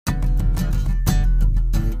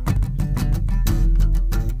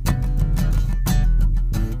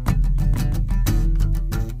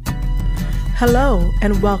Hello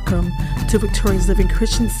and welcome to Victorious Living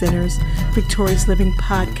Christian Center's Victorious Living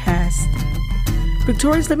Podcast.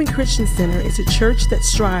 Victorious Living Christian Center is a church that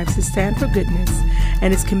strives to stand for goodness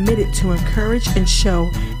and is committed to encourage and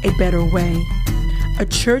show a better way. A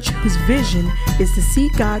church whose vision is to see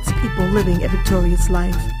God's people living a victorious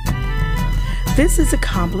life. This is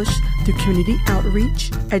accomplished through community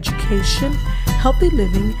outreach, education, healthy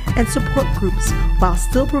living, and support groups while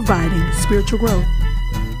still providing spiritual growth.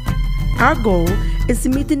 Our goal is to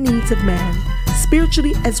meet the needs of man,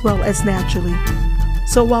 spiritually as well as naturally.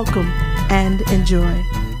 So welcome and enjoy.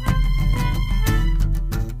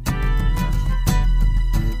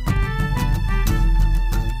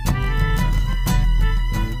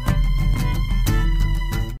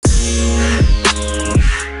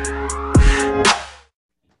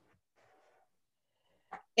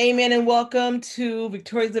 Amen and welcome to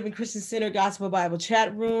Victorious Living Christian Center Gospel Bible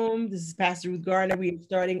Chat Room. This is Pastor Ruth Gardner. We are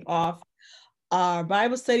starting off our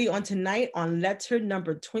Bible study on tonight on letter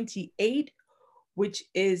number 28, which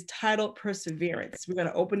is titled Perseverance. We're going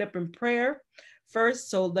to open up in prayer first,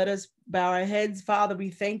 so let us bow our heads. Father, we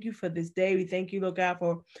thank you for this day. We thank you, Lord God,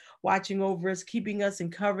 for watching over us, keeping us and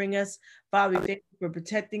covering us. Father, we thank you for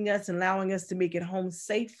protecting us and allowing us to make it home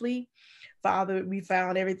safely. Father, we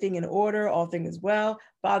found everything in order, all things well.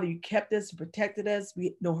 Father, you kept us and protected us.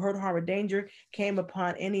 No hurt, harm, or danger came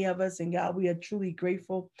upon any of us. And God, we are truly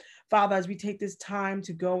grateful. Father, as we take this time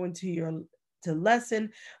to go into your lesson,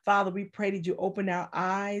 Father, we pray that you open our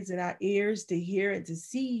eyes and our ears to hear and to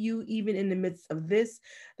see you even in the midst of this,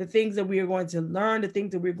 the things that we are going to learn, the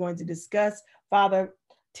things that we're going to discuss. Father,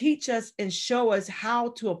 teach us and show us how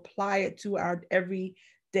to apply it to our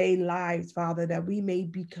everyday lives, Father, that we may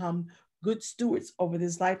become good stewards over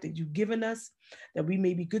this life that you've given us, that we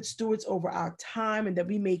may be good stewards over our time, and that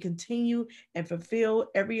we may continue and fulfill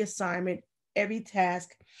every assignment, every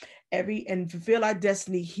task, and fulfill our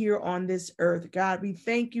destiny here on this earth. God, we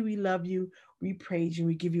thank you, we love you, we praise you,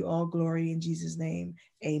 we give you all glory in Jesus' name.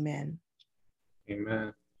 Amen.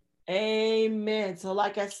 Amen. Amen. So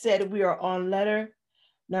like I said, we are on letter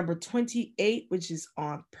number 28, which is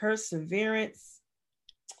on perseverance.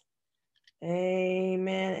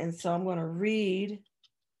 Amen. And so I'm going to read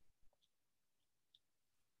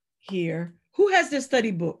here. Who has their study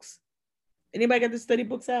books? Anybody got the study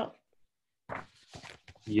books out?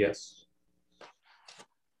 Yes.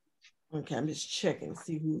 Okay, I'm just checking to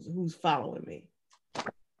see who's following me.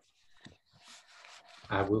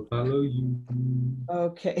 I will follow you.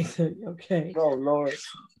 Okay. Okay. Oh, Lord.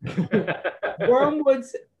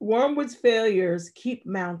 Wormwood's failures keep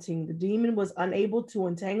mounting. The demon was unable to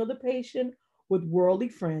entangle the patient with worldly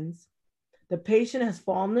friends. The patient has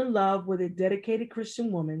fallen in love with a dedicated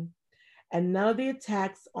Christian woman, and none of the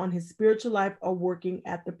attacks on his spiritual life are working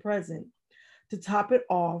at the present. To top it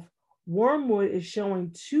off, Wormwood is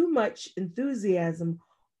showing too much enthusiasm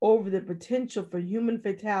over the potential for human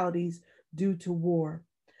fatalities due to war.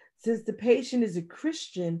 Since the patient is a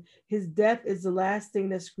Christian, his death is the last thing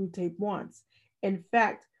that Screwtape wants. In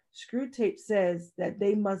fact, Screwtape says that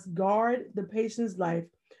they must guard the patient's life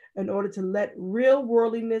in order to let real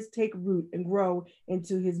worldliness take root and grow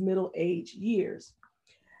into his middle-aged years.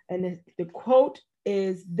 And the quote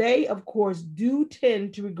is, they, of course, do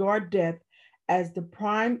tend to regard death as the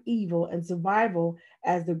prime evil and survival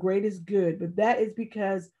as the greatest good, but that is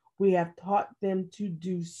because we have taught them to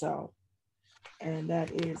do so. And that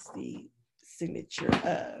is the signature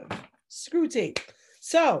of Screwtape.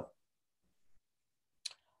 So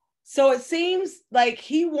it seems like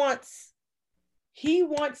he wants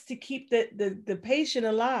to keep the patient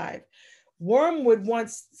alive. Wormwood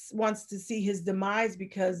wants to see his demise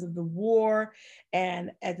because of the war.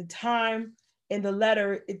 And at the time in the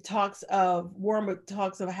letter, Wormwood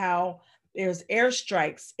talks of how there's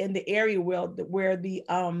airstrikes in the area where the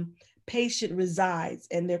patient resides,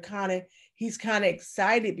 and he's kind of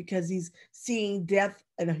excited because he's seeing death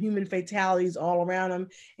and human fatalities all around him,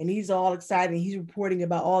 and he's all excited. He's reporting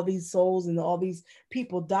about all these souls and all these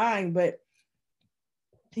people dying, but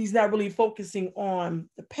he's not really focusing on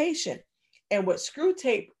the patient. And what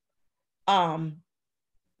Screwtape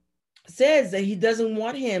says that he doesn't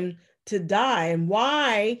want him to die. And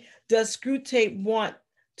why does Screwtape want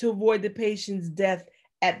to avoid the patient's death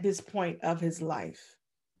at this point of his life?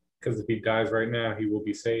 Because if he dies right now, he will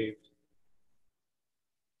be saved.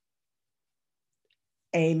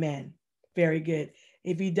 Amen. Very good.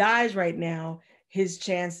 If he dies right now, his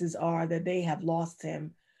chances are that they have lost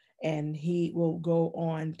him and he will go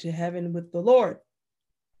on to heaven with the Lord.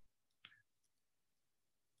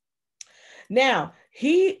 Now,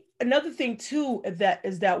 another thing too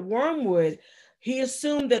is that Wormwood He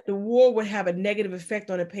assumed that the war would have a negative effect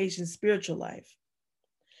on a patient's spiritual life,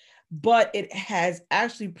 but it has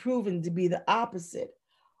actually proven to be the opposite.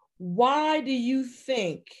 Why do you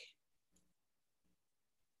think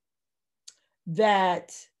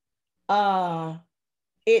that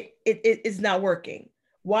it is not working?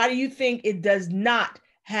 Why do you think it does not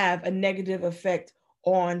have a negative effect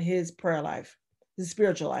on his prayer life, his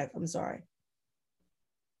spiritual life? I'm sorry.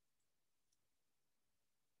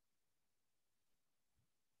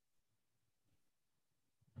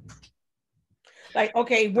 Like,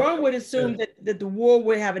 okay, one would assume that the war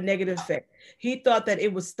would have a negative effect. He thought that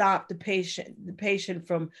it would stop the patient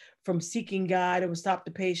from seeking God. It would stop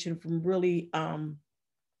the patient from really,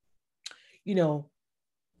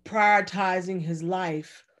 prioritizing his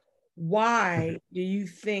life. Why do you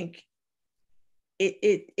think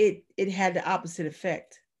it had the opposite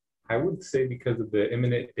effect? I would say because of the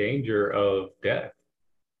imminent danger of death.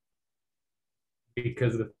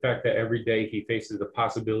 Because of the fact that every day he faces the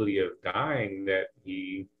possibility of dying, that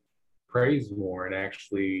he prays more and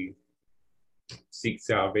actually seeks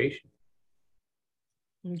salvation.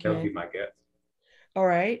 Okay. That would be my guess. All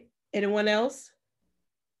right. Anyone else?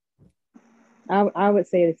 I would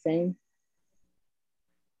say the same.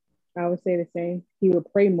 He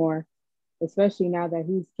would pray more, especially now that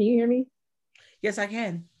he's. Can you hear me? Yes, I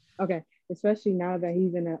can. Okay, especially now that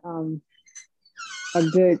he's in a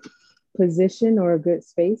good position or a good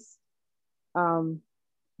space,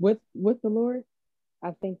 with the Lord.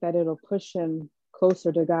 I think that it'll push him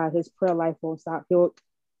closer to God. His prayer life won't stop. He'll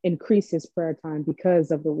increase his prayer time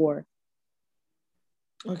because of the war.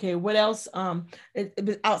 Okay, what else?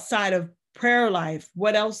 Outside of prayer life,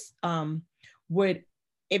 what else would,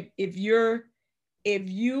 if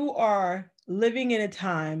you are living in a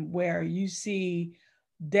time where you see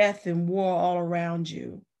death and war all around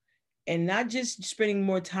you, and not just spending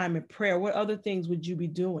more time in prayer, what other things would you be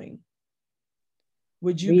doing?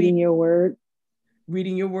 Would you reading your word?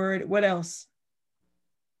 Reading your word. What else?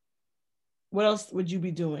 What else would you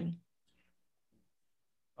be doing?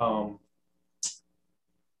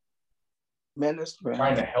 Ministering.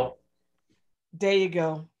 Trying to help. There you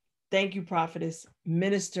go. Thank you, prophetess.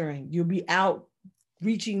 Ministering. You'll be out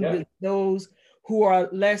reaching those who are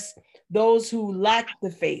less, those who lack the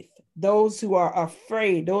faith, those who are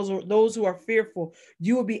afraid, those who are fearful.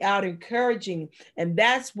 You will be out encouraging. And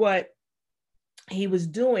that's what he was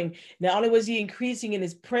doing. Not only was he increasing in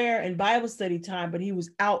his prayer and Bible study time, but he was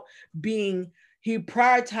out he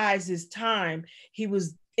prioritized his time. He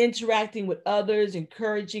was interacting with others,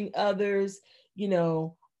 encouraging others,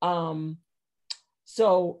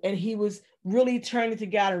 so, and he was really turning to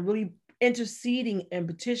God and really interceding and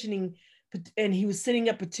petitioning, and he was setting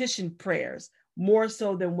up petition prayers more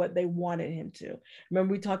so than what they wanted him to.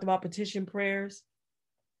 Remember, we talked about petition prayers?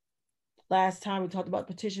 Last time we talked about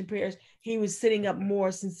petition prayers. He was setting up more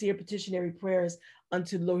sincere petitionary prayers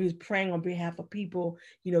unto the Lord. He was praying on behalf of people,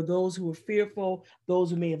 those who were fearful,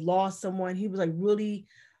 those who may have lost someone. He was like really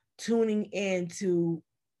tuning in to,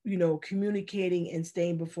 communicating and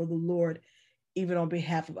staying before the Lord, even on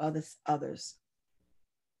behalf of others.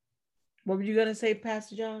 What were you going to say,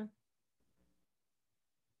 Pastor John?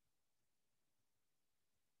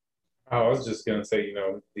 I was just going to say,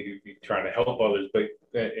 you're trying to help others, but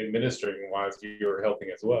administering wise, you're helping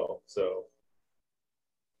as well. So,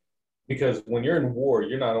 because when you're in war,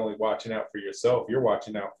 you're not only watching out for yourself, you're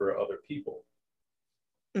watching out for other people.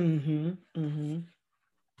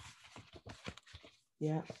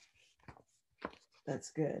 Yeah. That's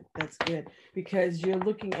good. Because you're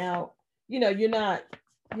looking out, you're not,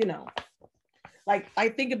 like I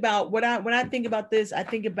think about when I think about this, I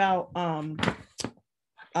think about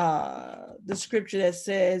the scripture that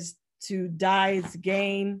says to die is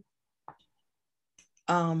gain.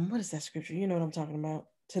 What is that scripture? You know what I'm talking about.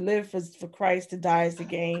 To live for Christ, to die is the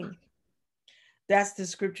gain. That's the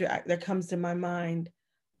scripture that comes to my mind.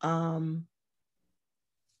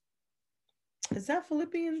 Is that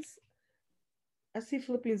Philippians? I see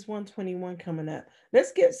Philippians 1:21 coming up.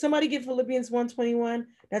 Let's get Philippians 1:21.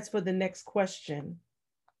 That's for the next question.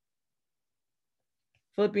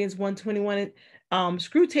 Philippians 1:21.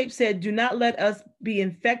 Screwtape said, "Do not let us be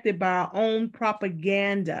infected by our own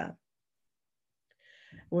propaganda."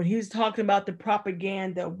 When he was talking about the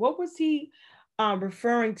propaganda, what was he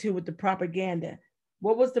referring to with the propaganda?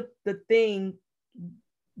 What was the thing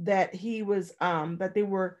that he was that they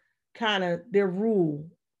were kind of their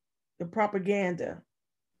rule? The propaganda.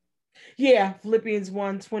 Yeah, Philippians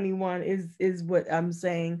 1:21 is what I'm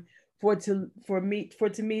saying. For to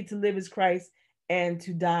me to live is Christ and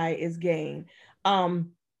to die is gain.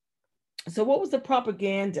 So what was the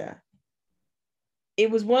propaganda? it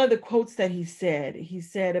was one of the quotes that he said. He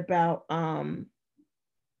said about, let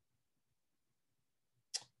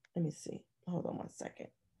me see. Hold on one second.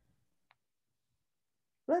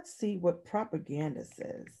 Let's see what propaganda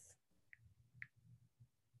says.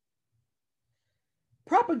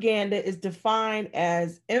 Propaganda is defined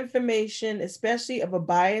as information, especially of a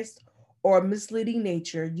biased or misleading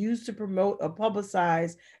nature, used to promote or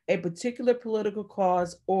publicize a particular political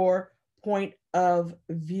cause or point of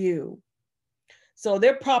view. So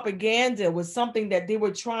their propaganda was something that they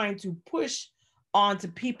were trying to push onto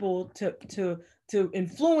people to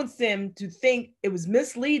influence them to think. It was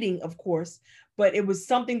misleading, of course, but it was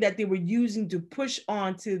something that they were using to push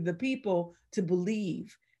onto the people to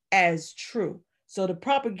believe as true. So the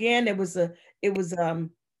propaganda was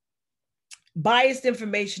biased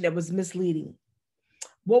information that was misleading.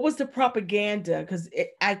 What was the propaganda? Because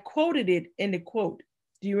I quoted it in the quote.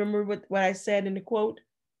 Do you remember what I said in the quote?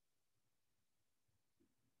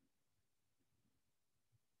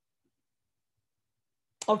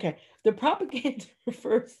 Okay, the propaganda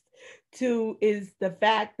refers to is the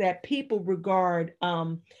fact that people regard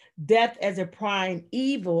death as a prime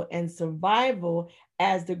evil and survival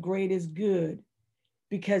as the greatest good,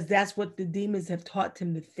 because that's what the demons have taught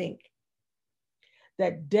them to think.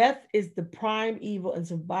 That death is the prime evil and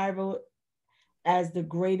survival as the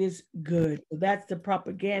greatest good. So that's the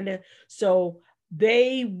propaganda. So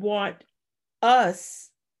they want us,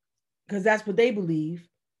 because that's what they believe.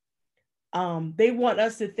 They want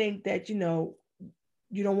us to think that, you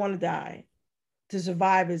don't want to die. To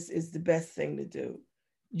survive is the best thing to do.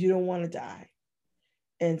 You don't want to die.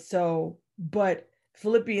 And so, but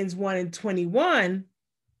Philippians 1:21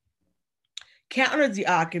 counters the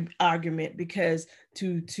argument, because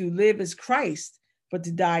to live is Christ, but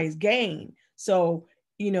to die is gain. So,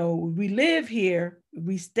 we live here,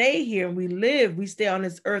 we stay here, we live, we stay on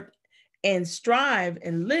this earth and strive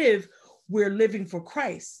and live, we're living for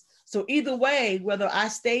Christ. So either way, whether I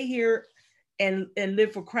stay here and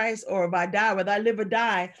live for Christ, or if I die, whether I live or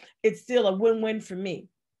die, it's still a win-win for me.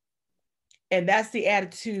 And that's the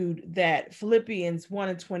attitude that Philippians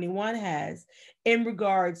 1:21 has in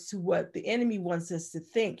regards to what the enemy wants us to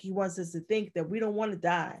think. He wants us to think that we don't want to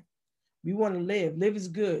die. We want to live. Live is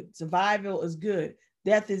good. Survival is good.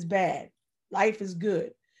 Death is bad. Life is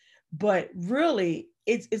good. But really,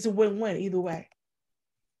 it's a win-win either way.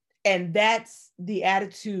 And that's the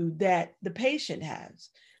attitude that the patient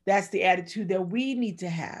has. That's the attitude that we need to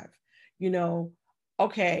have.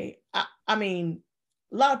 Okay, I mean,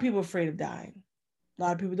 a lot of people are afraid of dying. A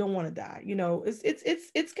lot of people don't want to die.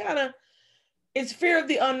 It's fear of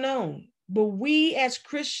the unknown. But we as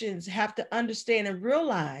Christians have to understand and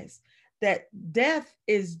realize that death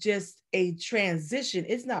is just a transition.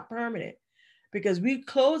 It's not permanent, because we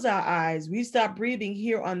close our eyes, we stop breathing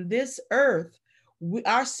here on this earth.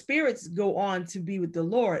 Our spirits go on to be with the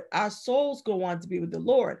Lord. Our souls go on to be with the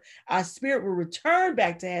Lord. Our spirit will return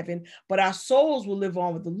back to heaven, but our souls will live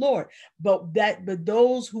on with the Lord. But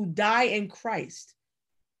those who die in Christ,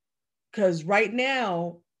 because right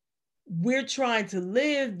now we're trying to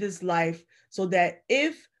live this life so that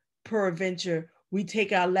if peradventure we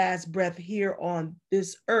take our last breath here on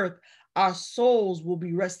this earth, our souls will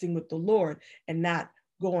be resting with the Lord and not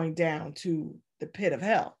going down to the pit of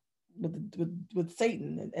hell with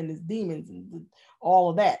Satan and his demons and all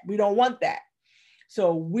of that. We don't want that.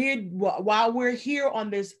 So while we're here on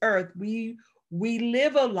this earth, we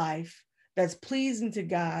live a life that's pleasing to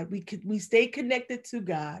God. We stay connected to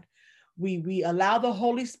God. We allow the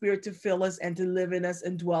Holy Spirit to fill us and to live in us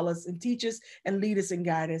and dwell us and teach us and lead us and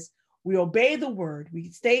guide us. We obey the word. We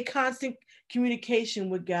stay in constant communication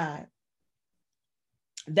with God.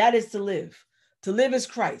 That is to live. To live is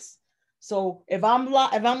Christ. So if I'm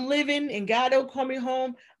living and God don't call me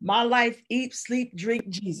home, my life, eat, sleep, drink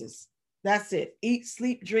Jesus. That's it. Eat,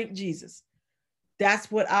 sleep, drink Jesus.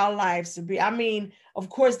 That's what our lives should be. I mean, of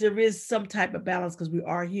course, there is some type of balance because we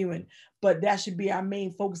are human, but that should be our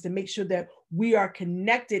main focus, to make sure that we are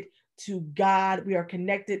connected to God, we are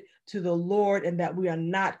connected to the Lord, and that we are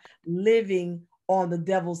not living on the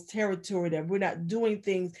devil's territory, that we're not doing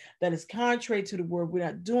things that is contrary to the word. We're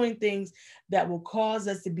not doing things that will cause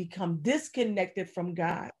us to become disconnected from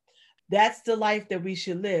God. That's the life that we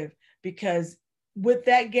should live, because with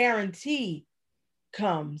that guarantee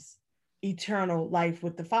comes eternal life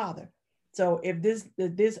with the Father. So if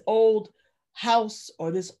this old house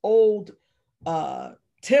or this old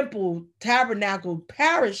temple tabernacle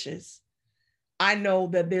perishes, I know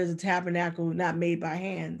that there's a tabernacle not made by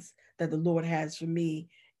hands that the Lord has for me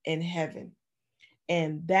in heaven.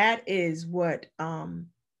 And that is what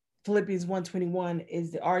Philippians 1:21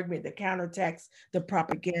 is, the argument that counterattacks the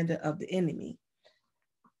propaganda of the enemy.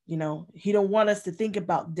 You know, he don't want us to think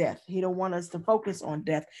about death. He don't want us to focus on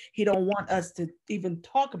death. He don't want us to even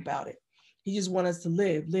talk about it. He just want us to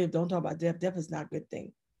live. Don't talk about death. Death is not a good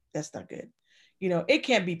thing. That's not good. You know, it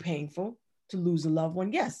can be painful to lose a loved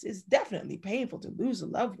one. Yes, it's definitely painful to lose a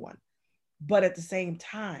loved one. But at the same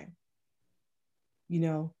time, you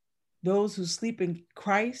know, those who sleep in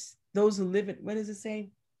Christ, those who live in, what does it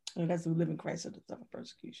say? Oh, that's who live in Christ or the suffer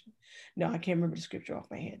persecution. No, I can't remember the scripture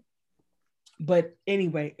off my head. But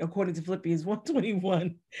anyway, according to Philippians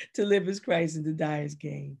 1:21, to live is Christ and to die is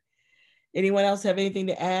gain. Anyone else have anything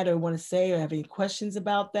to add or want to say or have any questions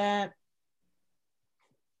about that?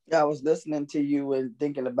 Yeah, I was listening to you and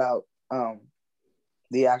thinking about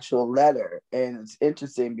the actual letter. And it's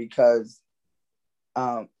interesting because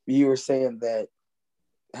you were saying that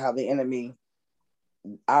how the enemy,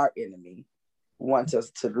 our enemy, wants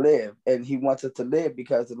us to live. And he wants us to live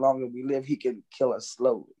because the longer we live, he can kill us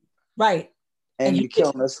slowly. Right. And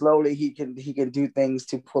killing us slowly, he can do things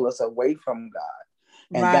to pull us away from God.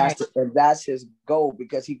 And right. that's his goal,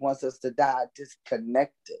 because he wants us to die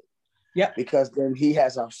disconnected. Yeah. Because then he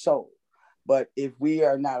has our soul. But if we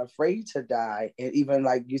are not afraid to die, and even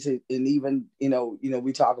like you said, and even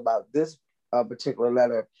we talk about this particular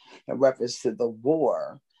letter in reference to the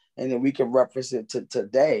war, and then we can reference it to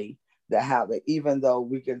today, that how that even though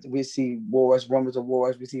we see wars, rumors of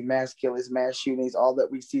wars, we see mass killings, mass shootings, all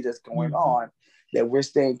that we see that's going on, that we're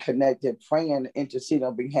staying connected, praying, interceding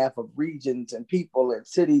on behalf of regions and people and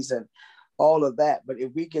cities and all of that. But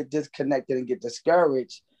if we get disconnected and get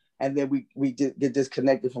discouraged, and then we get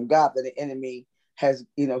disconnected from God, then the enemy has,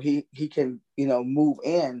 he can, move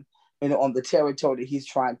in, on the territory that he's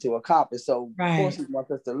trying to accomplish. So of course he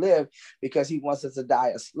wants us to live because he wants us to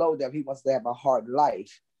die a slow death. He wants to have a hard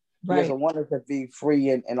life. Right. He doesn't want us to be free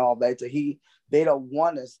and all that. So they don't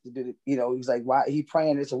want us to do it. He's like, why he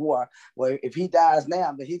praying it's a war? Well, if he dies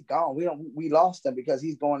now, then he's gone. We lost him because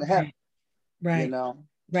he's going to heaven. Right.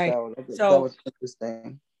 Right. So that was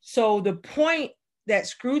interesting. So the point that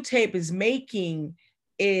Screwtape is making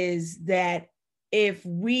is that if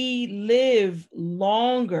we live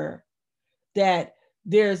longer, that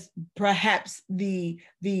there's perhaps the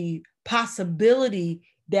possibility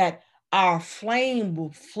that our flame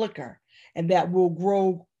will flicker and that we'll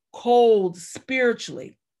grow cold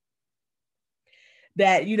spiritually.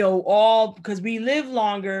 That, all because we live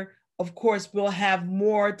longer, of course, we'll have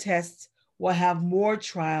more tests, we'll have more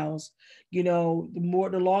trials. The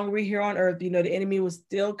longer we're here on earth, the enemy will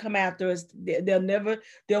still come after us.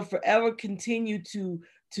 They'll forever continue to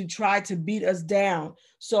try to beat us down.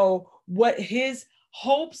 So what his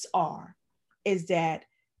hopes are is that,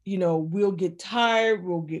 we'll get tired,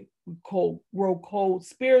 we'll get grow cold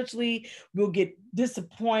spiritually, we'll get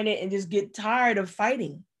disappointed and just get tired of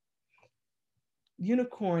fighting.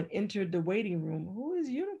 Unicorn entered the waiting room. Who is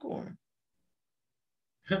Unicorn?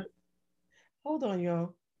 Hold on,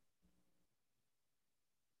 y'all.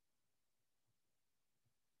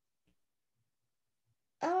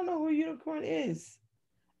 I don't know who Unicorn is.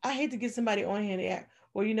 I hate to get somebody on here and act.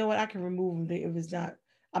 Well, you know what? I can remove them if it's not.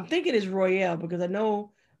 I'm thinking it's Royale because I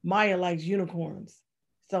know Maya likes unicorns.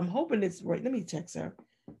 So I'm hoping it's right. Let me text her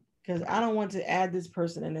because I don't want to add this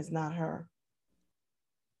person and it's not her.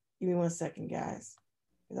 Give me 1 second, guys,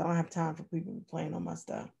 because I don't have time for people playing on my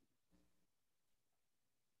stuff.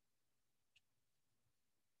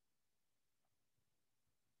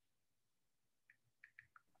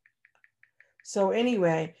 So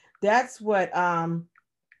anyway, that's what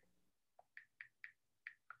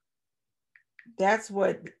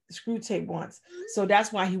Screwtape wants. So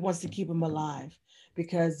that's why he wants to keep him alive,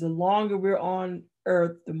 because the longer we're on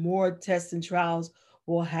earth, the more tests and trials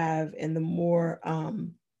we'll have, and the more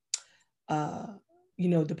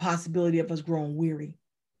the possibility of us growing weary.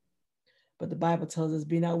 But the Bible tells us,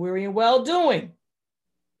 be not weary in well doing.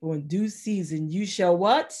 For in due season you shall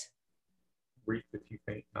what? Reap if you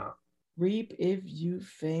faint not. Reap if you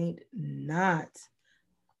faint not.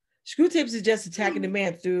 Screwtape suggests attacking the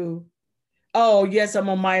man through. Oh, yes, I'm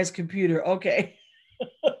on Maya's computer. Okay.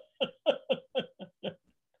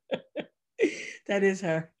 That is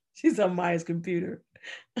her. She's on Maya's computer.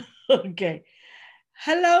 Okay.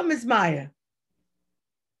 Hello, Miss Maya.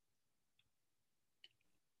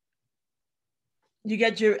 You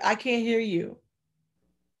got your, I can't hear you.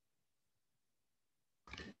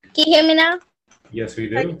 Can you hear me now? Yes, we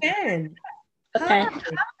do. I can. Okay. Hi.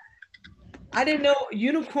 I didn't know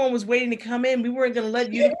Unicorn was waiting to come in. We weren't going to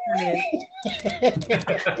let Unicorn in.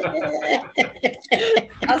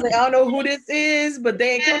 I was like, I don't know who this is, but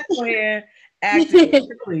they ain't come on here acting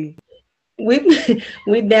quickly.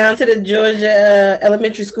 We down to the Georgia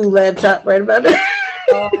elementary school laptop right about now.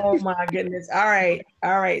 Oh my goodness. All right.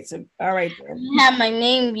 All right. So all right then. You have my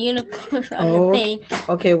name unicorn on your Oh, page.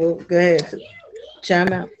 okay. Well, go ahead.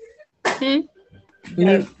 Chime out. Hmm?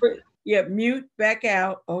 Mute. Yeah, mute back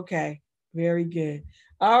out. Okay. Very good.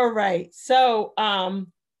 All right. So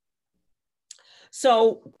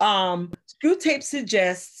Screwtape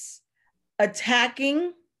suggests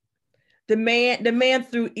attacking the man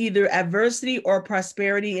through either adversity or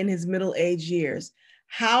prosperity in his middle-aged years.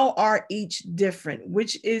 How are each different?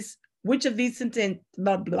 Which of these sentence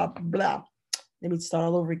blah blah blah. Let me start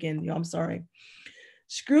all over again. I'm sorry.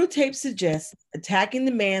 Screwtape suggests attacking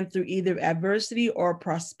the man through either adversity or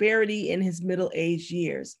prosperity in his middle-aged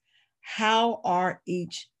years. How are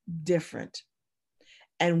each different?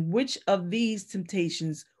 And which of these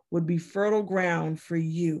temptations would be fertile ground for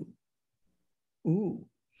you? Ooh.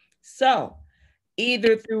 So,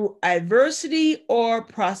 either through adversity or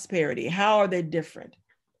prosperity, how are they different?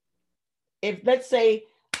 If, let's say,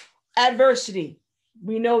 adversity,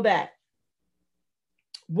 we know that.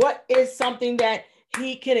 What is something that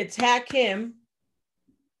he can attack him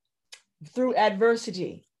through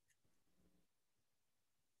adversity?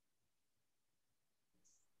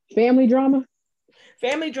 Family drama.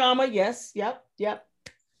 Family drama, yes, yep.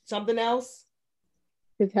 Something else?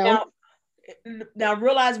 His health. Now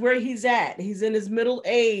realize where he's at. He's in his middle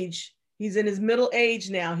age. He's in his middle age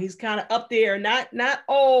now. He's kind of up there, not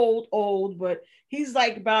old, but he's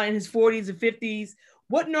like about in his 40s and 50s.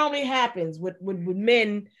 What normally happens with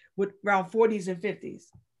men with around 40s and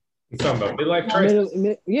 50s? You're talking about midlife crisis.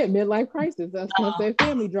 Midlife crisis. That's what I say.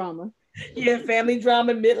 Family drama. Yeah, family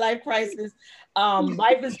drama, midlife crisis.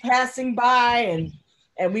 Life is passing by,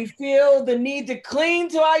 and we feel the need to cling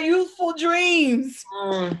to our youthful dreams.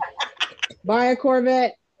 Buy a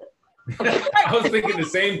Corvette. I was thinking the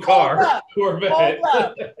same car. Corvette.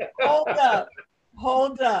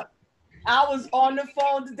 Hold up. I was on the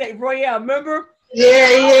phone today. Royale, remember?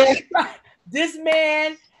 Yeah. This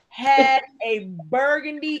man had a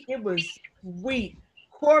burgundy, it was sweet,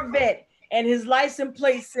 Corvette, and his license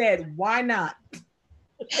plate said, "Why not?"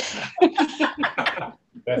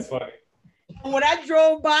 That's funny. When I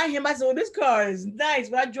drove by him, I said, "Oh, this car is nice."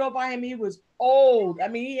 When I drove by him, he was old. I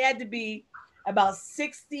mean, he had to be about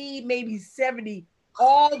 60, maybe 70,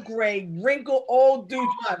 all gray, wrinkled, old dude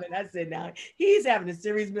driving. I said, now he's having a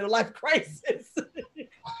serious midlife crisis.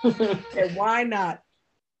 And why not?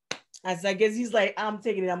 I said, I guess he's like, I'm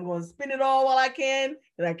taking it. I'm going to spend it all while I can,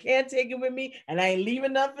 and I can't take it with me, and I ain't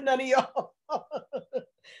leaving none for none of y'all.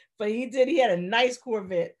 But he did. He had a nice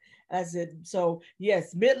Corvette. I said, so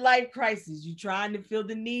yes, midlife crisis. You're trying to feel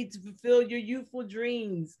the need to fulfill your youthful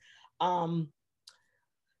dreams.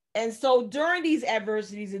 And so during these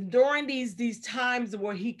adversities and during these times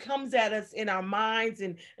where he comes at us in our minds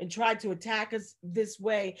and try to attack us this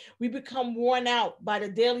way, we become worn out by the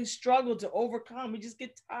daily struggle to overcome. We just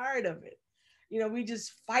get tired of it. We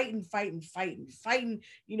just fighting,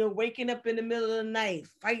 waking up in the middle of the night,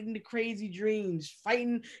 fighting the crazy dreams,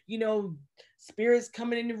 fighting, spirits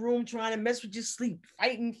coming in the room trying to mess with your sleep,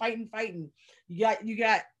 fighting. You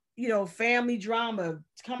got family drama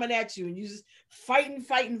coming at you, and you just fighting.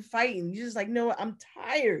 You're just like, no, I'm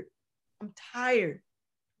tired.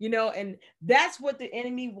 And that's what the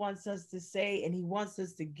enemy wants us to say, and he wants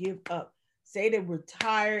us to give up. Say that we're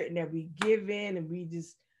tired and that we give in and we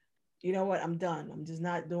just, you know what, I'm done. I'm just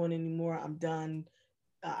not doing anymore. I'm done.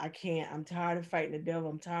 I can't. I'm tired of fighting the devil.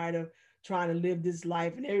 I'm tired of trying to live this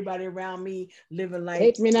life and everybody around me living like,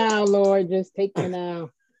 take me now, Lord. Just take me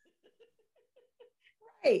now.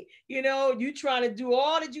 Hey, you trying to do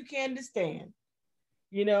all that you can to stand,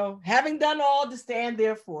 having done all to stand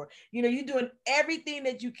therefore, you're doing everything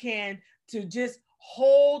that you can to just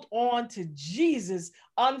hold on to Jesus'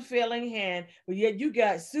 unfailing hand, but yet you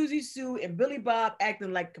got Susie Sue and Billy Bob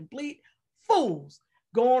acting like complete fools,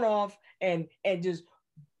 going off and just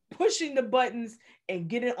pushing the buttons and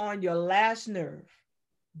getting on your last nerve.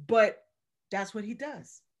 But that's what he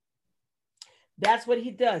does. That's what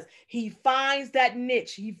he does. He finds that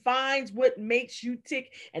niche. He finds what makes you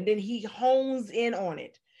tick, and then he hones in on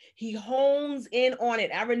it.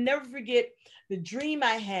 I will never forget the dream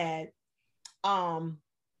I had. I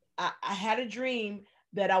had a dream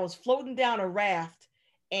that I was floating down a raft,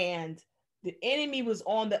 and the enemy was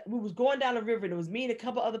we was going down the river, and it was me and a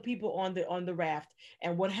couple other people on the raft.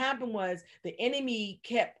 And what happened was the enemy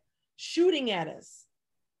kept shooting at us.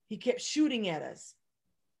 He kept shooting at us.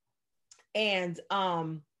 And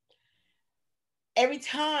every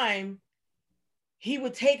time he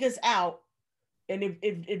would take us out, and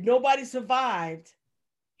if nobody survived,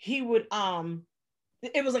 he would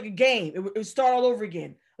it was like a game. It would start all over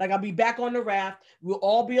again. Like I'll be back on the raft. We'll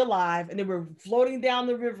all be alive. And then we're floating down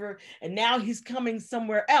the river. And now he's coming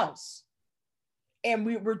somewhere else. And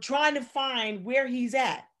we're trying to find where he's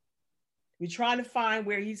at. We're trying to find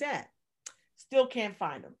where he's at. Still can't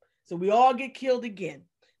find him. So we all get killed again.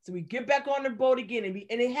 So we get back on the boat again. And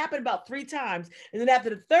it happened about 3 times. And then after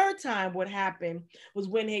the 3rd time, what happened was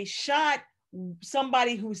when they shot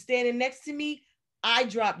somebody who was standing next to me, I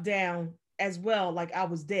dropped down as well, like I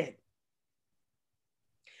was dead.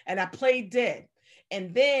 And I played dead.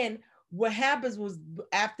 And then what happens was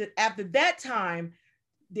after that time,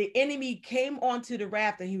 the enemy came onto the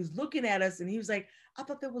raft and he was looking at us and he was like, I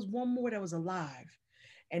thought there was one more that was alive.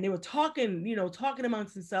 And they were talking, talking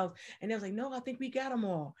amongst themselves. And they was like, no, I think we got them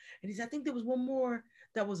all. And he said, I think there was one more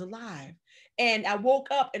that was alive. And I woke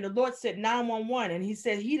up and the Lord said 911. And he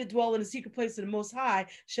said, he that dwell in the secret place of the Most High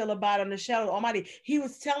shall abide under the shadow of the Almighty. He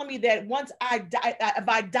was telling me that once I die,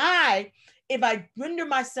 if I render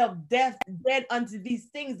myself dead unto these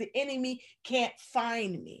things, the enemy can't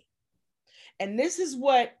find me. And this is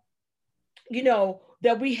what,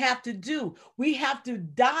 that we have to do. We have to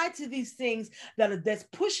die to these things that's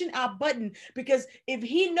pushing our button, because if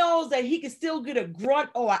he knows that he can still get a grunt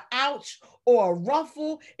or an ouch or a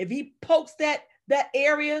ruffle, if he pokes that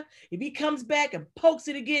area, if he comes back and pokes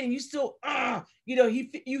it again and you still, he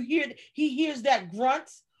hears that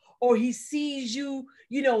grunt, or he sees you,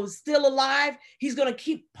 still alive, he's going to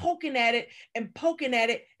keep poking at it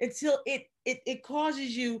until it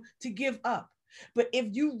causes you to give up. But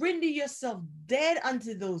if you render yourself dead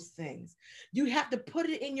unto those things, you have to put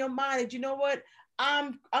it in your mind that, you know what,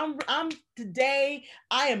 I'm today,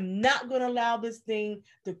 I am not going to allow this thing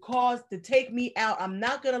to take me out. I'm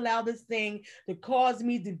not going to allow this thing to cause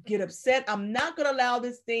me to get upset. I'm not going to allow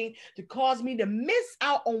this thing to cause me to miss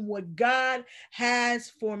out on what God has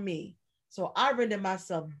for me. So I render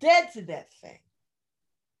myself dead to that thing.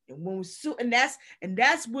 And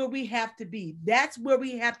that's where we have to be. That's where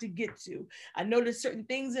we have to get to. I know there's certain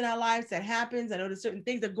things in our lives that happens. I know there's certain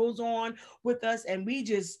things that goes on with us, and we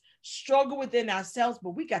just struggle within ourselves,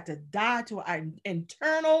 but we got to die to our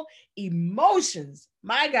internal emotions.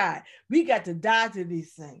 My God, we got to die to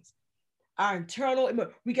these things.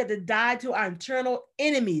 We got to die to our internal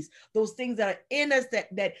enemies, those things that are in us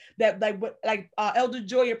that like Elder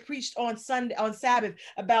Joya preached on Sabbath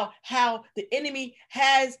about how the enemy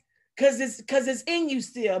has, because it's in you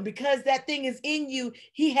still, and because that thing is in you,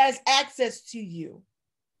 he has access to you.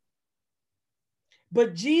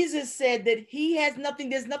 But Jesus said that he has nothing,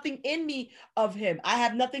 there's nothing in me of him. I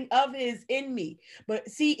have nothing of his in me. But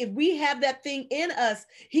see, if we have that thing in us,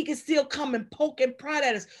 he can still come and poke and prod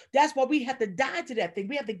at us. That's why we have to die to that thing.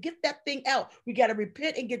 We have to get that thing out. We got to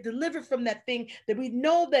repent and get delivered from that thing that we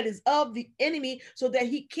know that is of the enemy, so that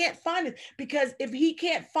he can't find us. Because if he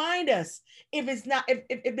can't find us, if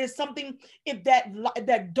there's something, if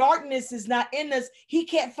that darkness is not in us, he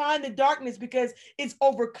can't find the darkness, because it's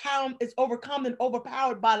overcome and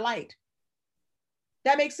overpowered by light.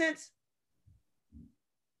 That makes sense?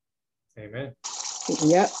 Amen.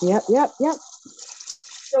 Yep.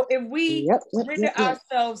 So if we render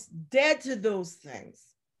ourselves dead to those things,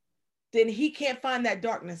 then he can't find that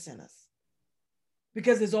darkness in us,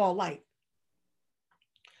 because it's all light.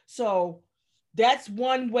 So that's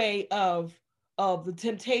one way of the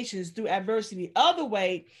temptations, through adversity. Other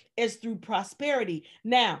way is through prosperity.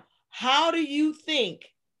 Now, how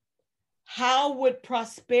would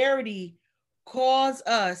prosperity cause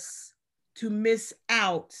us to miss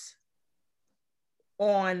out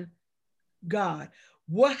on God?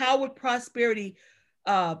 How would prosperity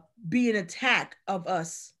be an attack of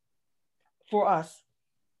us, for us?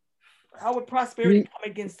 How would prosperity come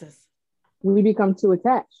against us? We become too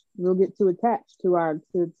attached. We'll get too attached to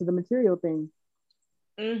the material things.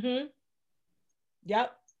 Mm-hmm.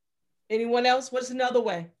 Yep. Anyone else? What's another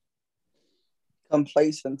way?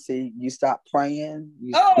 Complacency. You stop praying.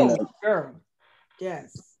 Girl.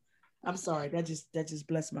 Yes. I'm sorry. That just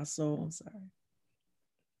blessed my soul. I'm sorry.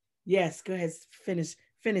 Yes. Go ahead. Finish,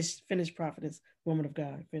 prophetess, woman of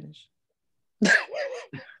God. Finish.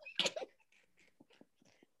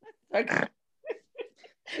 I can't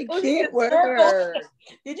with her.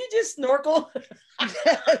 Did you just snorkel?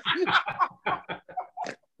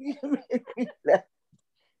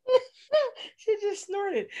 She just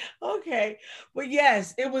snorted. Okay. But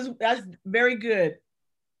yes, that's very good.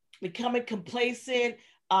 Becoming complacent.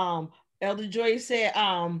 Elder Joy said,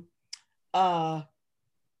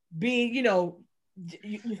 being,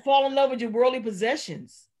 you fall in love with your worldly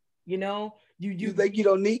possessions. You think you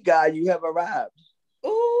don't need God, you have arrived.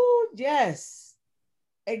 Oh, yes.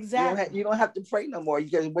 Exactly. You don't have to pray no more,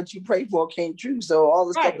 because what you prayed for came true. So all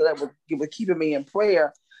the stuff that was keeping me in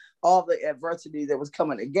prayer, all the adversity that was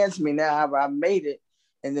coming against me. Now I made it,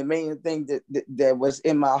 and the main thing that was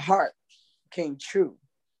in my heart came true.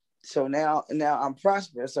 So now I'm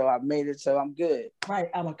prosperous. So I've made it. So I'm good. Right.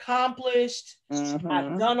 I'm accomplished. Mm-hmm.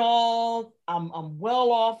 I've done all. I'm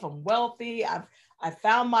well off. I'm wealthy. I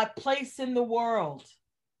found my place in the world.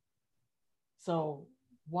 So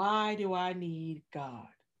why do I need God?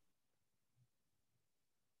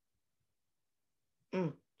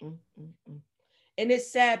 Mm, mm, mm, mm. And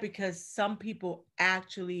it's sad because some people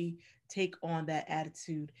actually take on that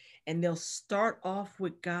attitude, and they'll start off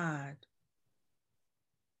with God.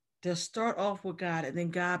 They'll start off with God, and then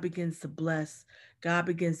God begins to bless. God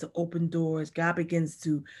begins to open doors. God begins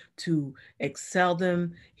to excel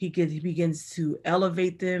them. He begins to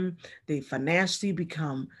elevate them. They financially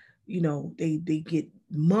become, they get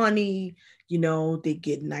money. They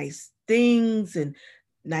get nice things and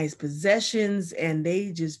nice possessions, and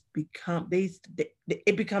they just become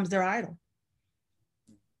it becomes their idol.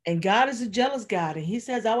 And God is a jealous God, and He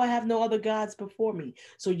says, "I will have no other gods before me."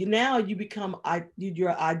 So you become you're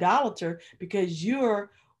an idolater because you're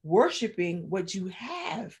worshiping what you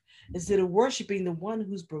have instead of worshiping the one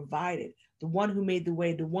who's provided, the one who made the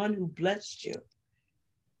way, the one who blessed you.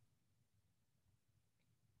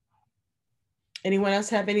 Anyone else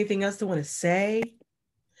have anything else to want to say?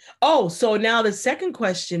 Oh, so now the second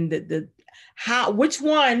question: which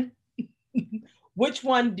one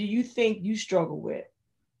do you think you struggle with?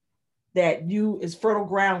 That is fertile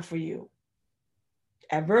ground for you,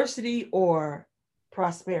 adversity or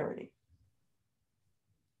prosperity?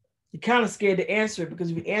 You're kind of scared to answer it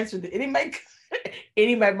because if you answer it, enemy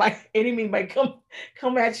might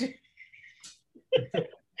come at you,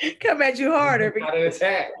 come at you harder. Not an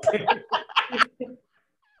attack.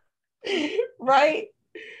 Right?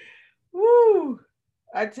 Woo!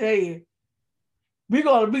 I tell you, we're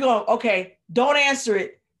gonna. Okay, don't answer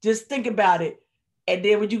it. Just think about it. And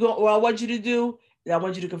then what I want you to do is I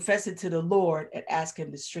want you to confess it to the Lord and ask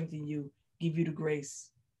Him to strengthen you, give you the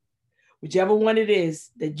grace. Whichever one it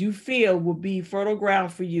is that you feel will be fertile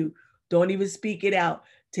ground for you, don't even speak it out.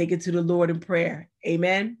 Take it to the Lord in prayer.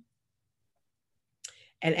 Amen.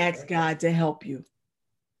 And ask God to help you.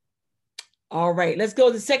 All right, let's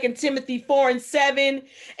go to 2 Timothy 4:7.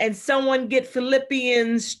 And someone get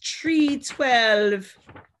Philippians 3:12.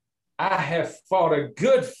 I have fought a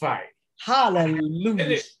good fight. Hallelujah.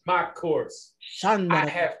 Finished my course. I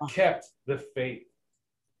have kept the faith.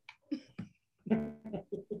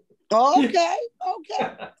 Okay.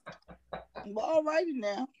 All righty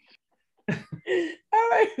now. All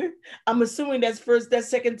right. I'm assuming that's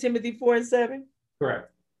 2 Timothy 4:7.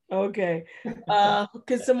 Correct. Okay.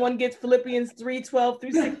 Can someone get Philippians 3:12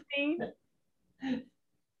 through 16?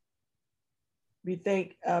 We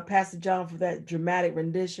thank Pastor John for that dramatic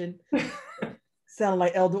rendition. Sound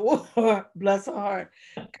like Elder War. Bless her heart.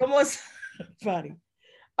 Come on, somebody.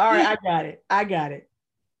 All right, I got it.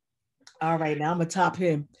 All right, now I'm going to top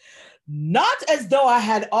him. Not as though I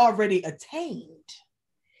had already attained.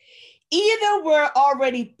 Either were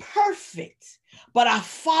already perfect, but I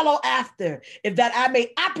follow after, if that I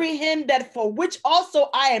may apprehend that for which also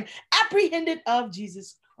I am apprehended of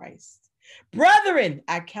Jesus Christ. Brethren,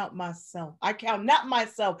 I count not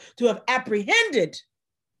myself to have apprehended,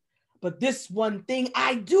 but this one thing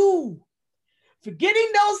I do,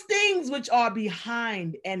 forgetting those things which are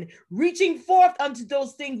behind and reaching forth unto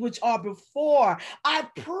those things which are before, I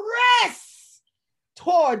press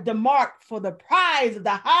toward the mark for the prize of the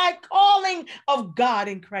high calling of God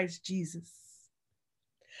in Christ Jesus.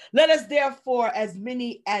 Let us therefore, as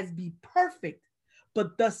many as be perfect,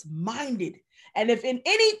 but thus minded, and if in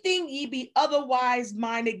anything ye be otherwise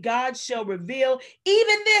minded, God shall reveal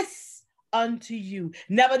even this unto you.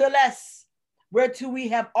 Nevertheless, whereto we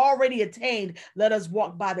have already attained, let us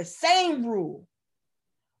walk by the same rule.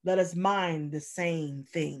 Let us mind the same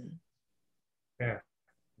thing. Yeah.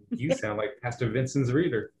 You sound like Pastor Vincent's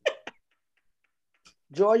reader.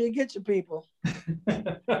 Joy, you get your people.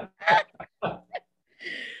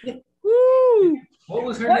 Woo. What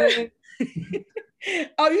was her name?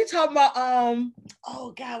 Oh, you talking about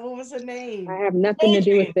oh God, what was her name? I have nothing to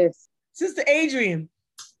do with this. Sister Adrian.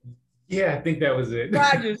 Yeah, I think that was it.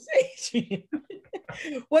 Rogers, Adrian.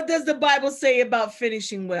 What does the Bible say about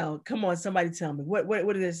finishing well? Come on, somebody tell me. What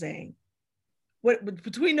are they saying? What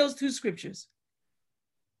between those two scriptures?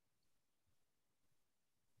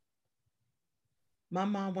 My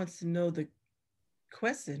mom wants to know the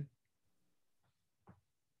question.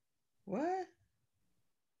 What?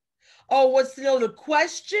 Oh, wants to know the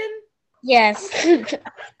question? Yes.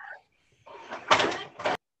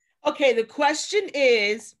 Okay, the question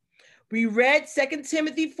is, we read 2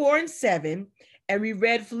 Timothy 4:7, And we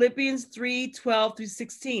read Philippians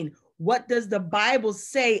 3:12-16. What does the Bible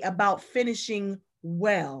say about finishing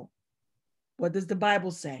well? What does the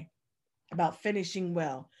Bible say about finishing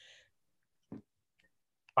well?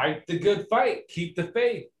 Fight the good fight. Keep the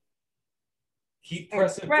faith. Keep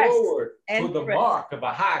pressing forward to the mark of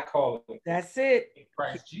a high calling. That's it. In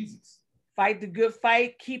Christ Jesus. Fight the good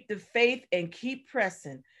fight, keep the faith, and keep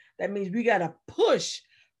pressing. That means we got to push,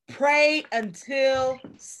 pray until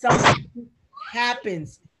something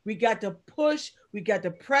happens. We got to push, we got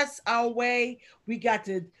to press our way, we got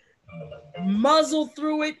to muzzle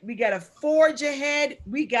through it, we got to forge ahead,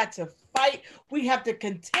 we got to fight, we have to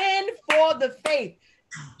contend for the faith.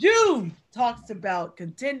 Jude talks about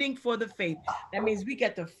contending for the faith. That means we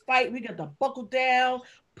got to fight, we got to buckle down,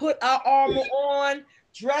 put our armor on,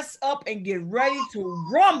 dress up, and get ready to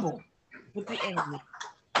rumble with the enemy.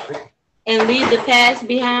 And leave the past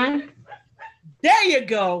behind. There you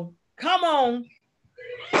go. Come on.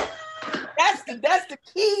 That's the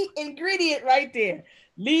key ingredient right there.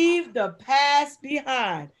 Leave the past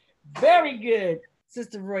behind. Very good,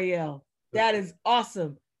 Sister Royale. That is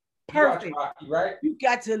awesome. Perfect. You watched Rocky, right? You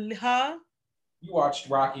got to, huh? You watched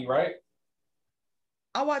Rocky, right?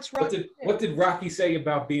 I watched Rocky. What did Rocky say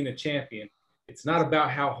about being a champion? It's not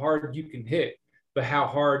about how hard you can hit, but how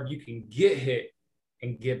hard you can get hit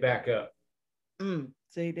and get back up.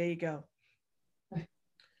 See, there you go.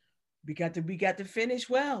 We got to finish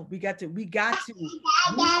well. We got to. That's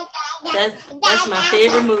my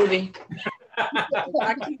favorite movie.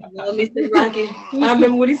 Rocky. Rocky. I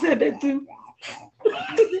remember when he said that too.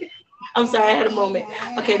 I'm sorry, I had a moment.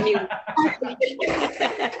 Okay, mute.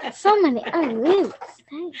 So many unmutes.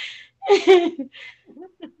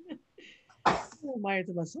 Oh, Maya's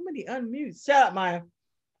about so many unmutes. Shut up, Maya.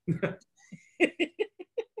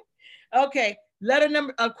 Okay,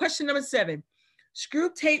 question number 7.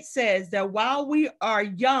 Screwtape says that while we are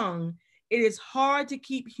young, it is hard to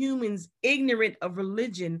keep humans ignorant of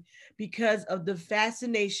religion because of the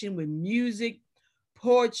fascination with music,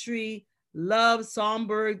 poetry, love,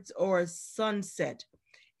 songbirds, or sunset.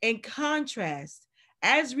 In contrast,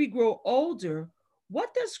 as we grow older,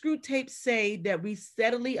 what does Screwtape say that we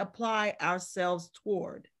steadily apply ourselves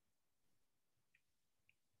toward?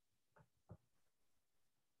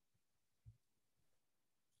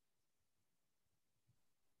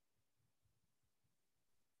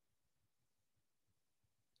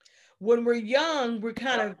 When we're young, we're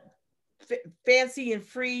kind of fancy and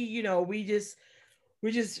free, you know, we're just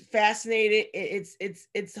fascinated.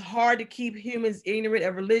 It's hard to keep humans ignorant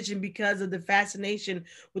of religion because of the fascination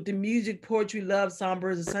with the music, poetry, love,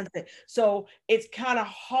 songbirds, and sunset. So it's kind of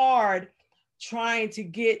hard trying to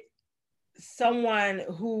get someone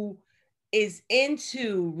who is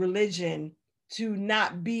into religion to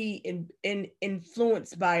not be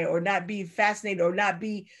influenced by it, or not be fascinated, or not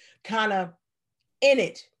be kind of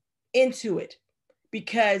into it,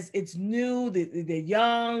 because it's new, they're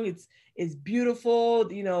young, it's beautiful,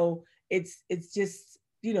 you know, it's just,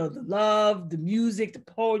 you know, the love, the music, the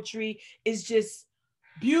poetry is just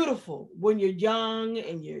beautiful when you're young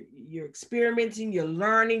and you're experimenting, you're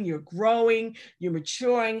learning, you're growing, you're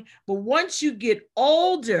maturing. But once you get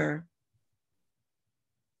older,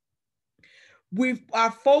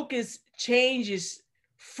 our focus changes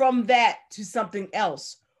from that to something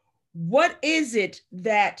else. What is it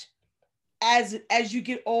that as you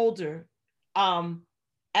get older,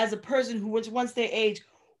 as a person who once their age,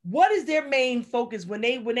 what is their main focus when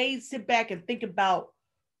they sit back and think about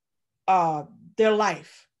their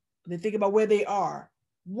life? They think about where they are.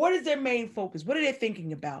 What is their main focus? What are they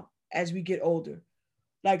thinking about as we get older?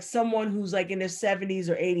 Like someone who's like in their 70s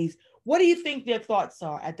or 80s, what do you think their thoughts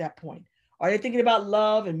are at that point? Are they thinking about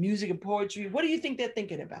love and music and poetry? What do you think they're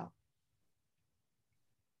thinking about?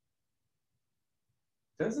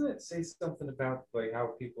 Doesn't it say something about like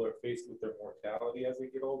how people are faced with their mortality as they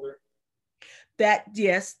get older?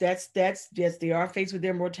 Yes, they are faced with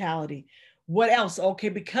their mortality. What else? Okay,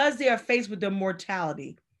 because they are faced with their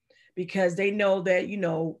mortality, because they know that, you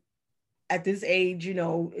know, at this age, you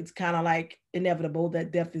know, it's kind of like inevitable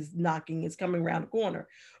that death is knocking, it's coming around the corner.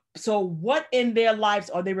 So what in their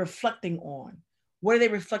lives are they reflecting on? What are they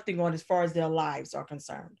reflecting on as far as their lives are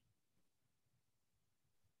concerned?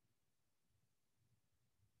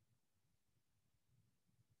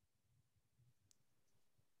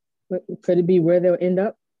 Could it be where they'll end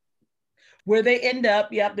up? Where they end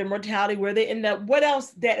up, yep, their mortality, where they end up. What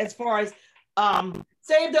else that as far as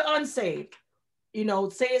saved or unsaved? You know,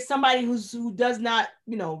 say it's somebody who does not,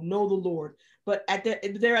 you know the Lord, but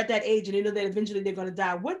they're at that age and they know that eventually they're going to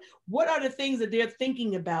die. What are the things that they're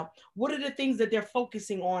thinking about? What are the things that they're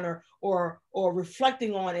focusing on or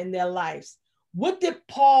reflecting on in their lives? What did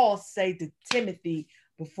Paul say to Timothy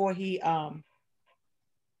before he Well,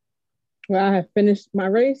 I have finished my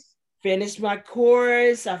race. Finished my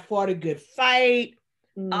course. I fought a good fight.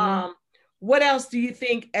 Mhm. What else do you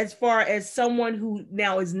think, as far as someone who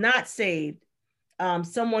now is not saved,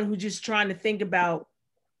 someone who's just trying to think about,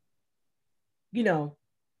 you know,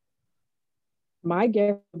 My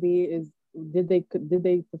guess would be is did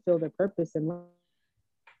they fulfill their purpose in life?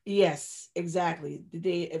 yes, exactly. Did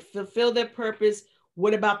they fulfill their purpose?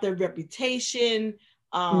 What about their reputation?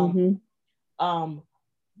 Mhm. Um,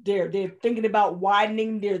 they're thinking about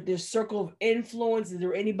widening their circle of influence. Is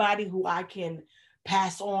there anybody who I can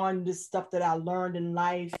pass on this stuff that I learned in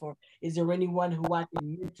life, or is there anyone who I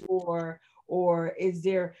can mentor, or is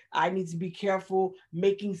there, I need to be careful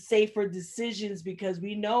making safer decisions, because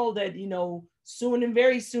we know that, you know, soon and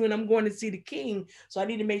very soon I'm going to see the king, so I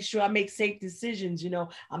need to make sure I make safe decisions. You know,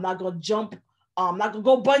 I'm not going to jump, I'm not going to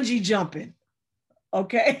go bungee jumping,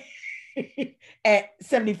 okay. At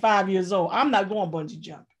 75 years old, I'm not going bungee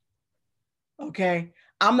jumping. Okay.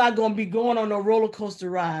 I'm not going to be going on a roller coaster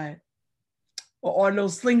ride or on no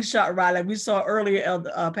slingshot ride like we saw earlier,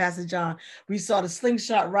 Pastor John. We saw the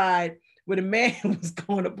slingshot ride where the man was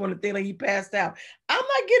going up on the thing like he passed out. I'm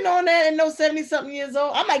not getting on that at no 70 something years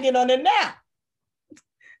old. I'm not getting on it now.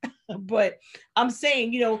 But I'm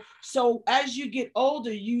saying, you know, so as you get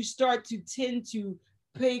older, you start to tend to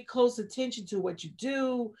pay close attention to what you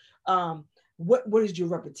do. What is your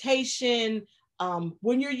reputation?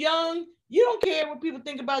 When you're young, you don't care what people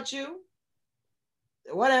think about you.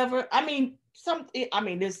 Whatever. I mean,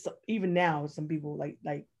 there's even now some people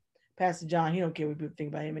like Pastor John. He don't care what people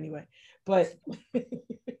think about him anyway. But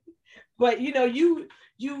but you know, you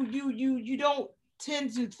don't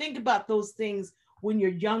tend to think about those things when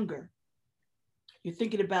you're younger. You're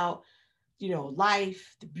thinking about, you know,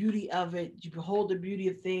 life, the beauty of it. You behold the beauty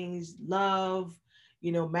of things, love,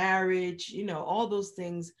 you know, marriage, you know, all those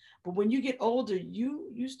things. But when you get older,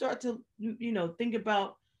 you start to you know, think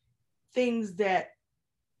about things that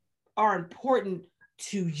are important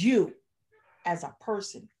to you as a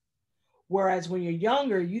person. Whereas when you're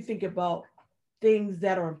younger, you think about things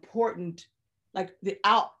that are important, like the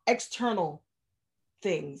external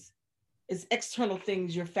things. It's external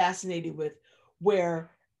things you're fascinated with,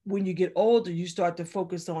 where when you get older, you start to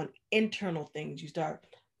focus on internal things. You start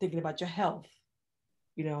thinking about your health,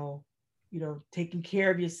 you know, taking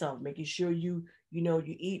care of yourself, making sure you know,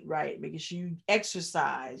 you eat right, making sure you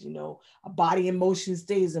exercise, you know, a body in motion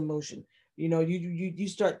stays in motion. You know, you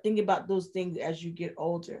start thinking about those things as you get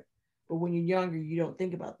older. But when you're younger, you don't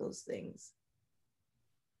think about those things.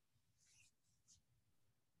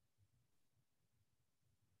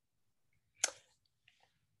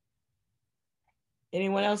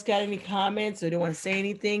 Anyone else got any comments, or they want to say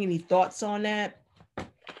anything? Any thoughts on that?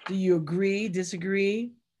 Do you agree,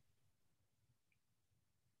 disagree?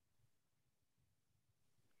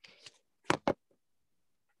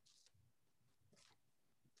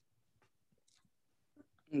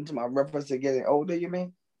 To my reference to getting older, you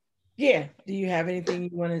mean? Yeah. Do you have anything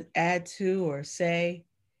you want to add to or say?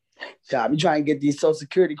 I be trying to get these Social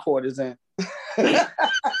Security quarters in.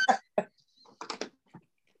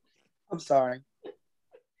 I'm sorry.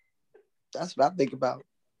 That's what I think about.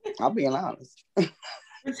 I'm being honest.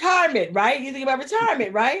 Retirement, right? You think about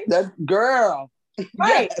retirement, right? That girl.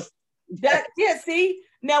 Right. Yes. Yeah, see?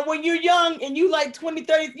 Now, when you're young and you like 20,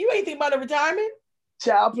 30, you ain't thinking about a retirement.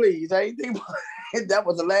 Child, please. I ain't think about it. That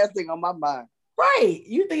was the last thing on my mind. Right.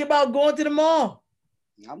 You think about going to the mall.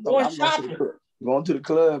 I'm shopping. Going to the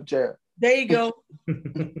club, child. There you go.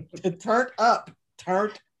 Turned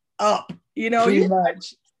up. You know, Pretty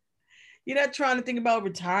much. You're not trying to think about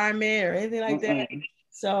retirement or anything like that.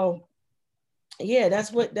 So yeah,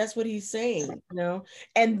 that's what he's saying, you know,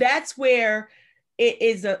 and that's where it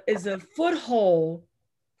is a foothold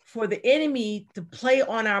for the enemy to play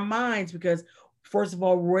on our minds, because first of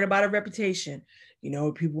all, we're worried about a reputation. You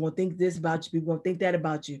know, people won't think this about you, people won't think that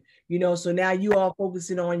about you, you know, so now you all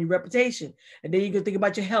focusing on your reputation, and then you can think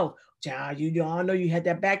about your health. Child, you all know you had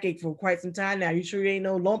that backache for quite some time now. You sure you ain't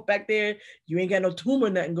no lump back there? You ain't got no tumor,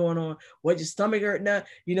 nothing going on? What, your stomach hurt, nothing?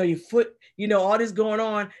 You know, your foot, you know, all this going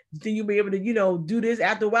on. You think you'll be able to, you know, do this?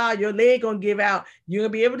 After a while, your leg gonna give out. You're gonna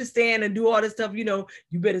be able to stand and do all this stuff. You know,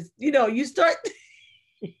 you better, you know, you start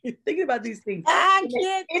thinking about these things. I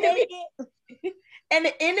can't take it. And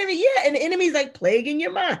the enemy, yeah, and the enemy's like plaguing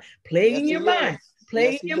your mind, plaguing your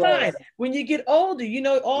mind. When you get older, you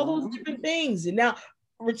know, all those different things. And now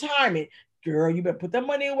retirement, girl, you better put that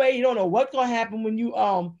money away. You don't know what's gonna happen when you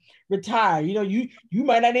retire. You know, you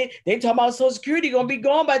might not, they talking about Social Security gonna be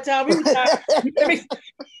gone by the time we retire.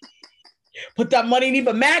 put that money in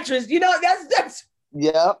a mattress. You know, that's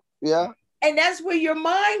Yeah. and that's where your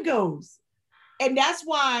mind goes. And that's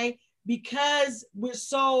why, because not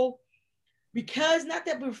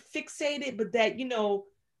that we're fixated, but that, you know,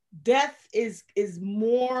 death is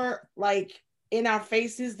more like in our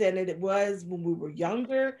faces than it was when we were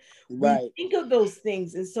younger. Right. We think of those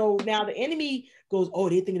things. And so now the enemy goes, oh,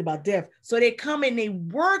 they're thinking about death. So they come and they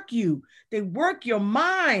work you. They work your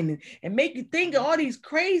mind and make you think of all these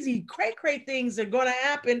crazy, cray things are going to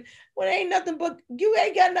happen when ain't nothing but, you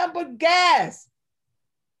ain't got nothing but gas.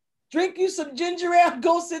 Drink you some ginger ale,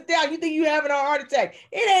 go sit down. You think you having a heart attack.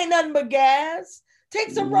 It ain't nothing but gas.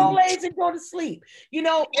 Take some Rolaids and go to sleep. You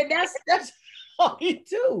know, and that's all he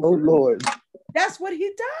do. Oh, Lord. That's what he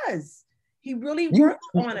does. He really works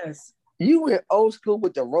on us. You went old school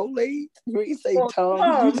with the Rolaids? When you say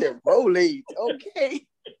Tums, you said Rolaids. Okay.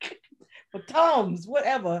 But Tums,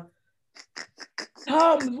 whatever.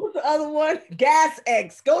 Tums, what's the other one? Gas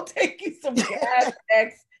X. Go take you some Gas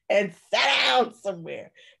X and sit down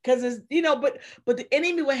somewhere. Because it's, you know, but the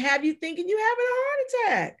enemy will have you thinking you having a heart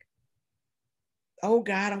attack. Oh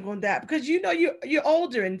God, I'm gonna die. Because you know you're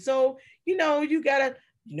older. And so, you know, you gotta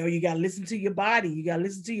listen to your body. You gotta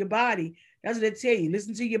listen to your body. That's what they tell you.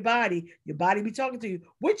 Listen to your body. Your body be talking to you,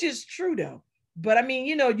 which is true though. But I mean,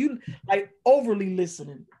 you know, you like overly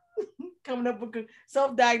listening, coming up with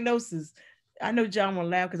self-diagnosis. I know John won't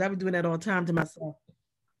laugh because I've been doing that all the time to myself.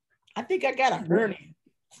 I think I got a hernia.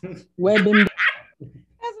 Webbing.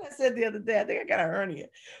 That's what I said the other day. I think I got a hernia.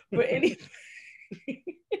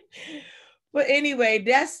 But anyway,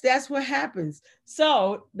 that's what happens.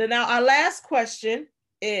 So now our last question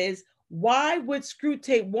is, why would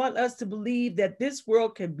Screwtape want us to believe that this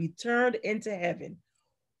world can be turned into heaven?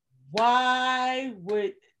 Why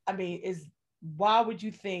would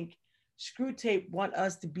you think Screwtape want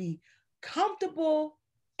us to be comfortable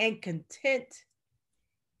and content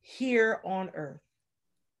here on earth?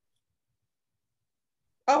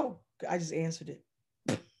 Oh, I just answered it.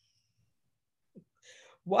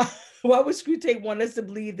 Why would Screwtape want us to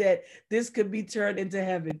believe that this could be turned into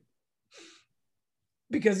heaven?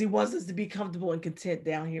 Because he wants us to be comfortable and content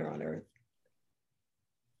down here on earth.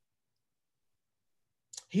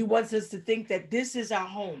 He wants us to think that this is our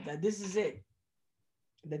home, that this is it,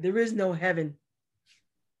 that there is no heaven,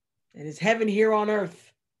 and it's heaven here on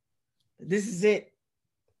earth. This is it.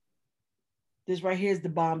 This right here is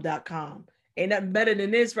thebomb.com. Ain't nothing better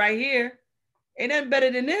than this right here. Ain't nothing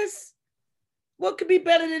better than this. What could be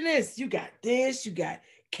better than this? You got this, you got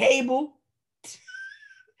cable,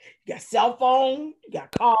 you got cell phone, you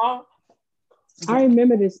got car. I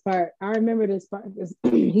remember this part because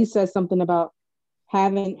he said something about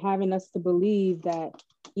having us to believe that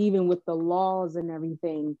even with the laws and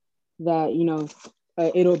everything, that, you know,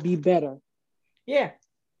 it'll be better. Yeah.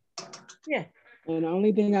 And the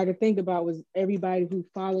only thing I could think about was everybody who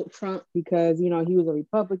followed Trump because, you know, he was a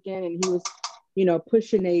Republican and he was, you know,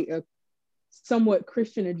 pushing a somewhat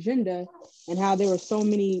Christian agenda, and how there were so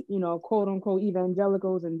many, you know, quote unquote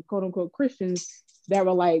evangelicals and quote unquote Christians that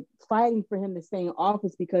were like fighting for him to stay in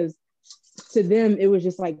office because to them it was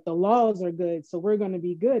just like the laws are good, so we're going to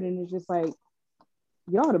be good. And it's just like,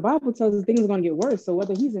 y'all, the Bible tells us things are going to get worse. So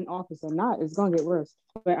whether he's in office or not, it's going to get worse.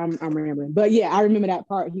 But I'm remembering. But yeah, I remember that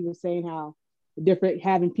part. He was saying how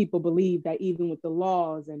having people believe that even with the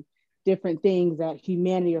laws and different things that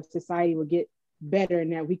humanity or society will get better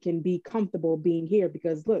and that we can be comfortable being here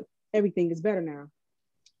because look, everything is better now.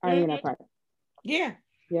 I remember that part. Yeah.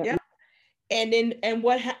 And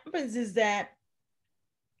what happens is that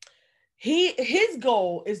his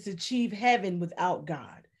goal is to achieve heaven without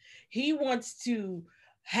God. He wants to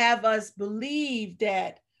have us believe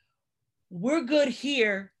that we're good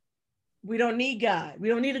here. We don't need God. We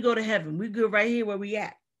don't need to go to heaven. We're good right here where we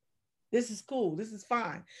at. This is cool. This is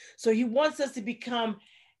fine. So he wants us to become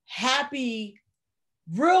happy,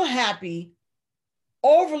 real happy,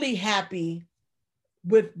 overly happy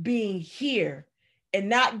with being here and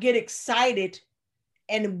not get excited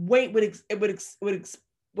and wait with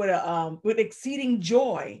exceeding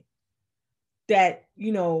joy that,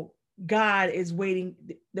 you know, God is waiting,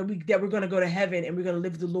 that we're going to go to heaven and we're going to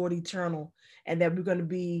live with the Lord eternal, and that we're going to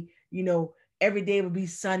be, you know, every day will be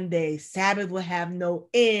Sunday, Sabbath will have no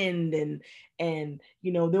end, and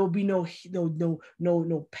you know, there will be no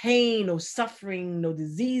pain, no suffering, no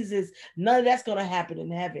diseases. None of that's going to happen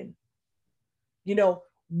in heaven. You know,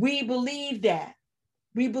 we believe that.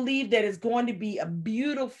 We believe that it's going to be a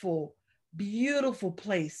beautiful, beautiful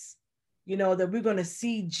place. You know, that we're going to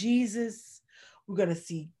see Jesus. We're going to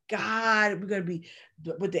see God. We're going to be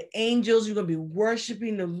with the angels. We're going to be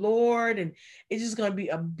worshiping the Lord. And it's just going to be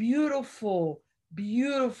a beautiful,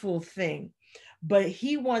 beautiful thing. But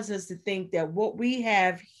he wants us to think that what we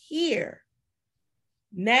have here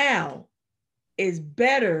now is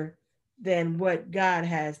better than what God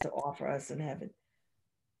has to offer us in heaven.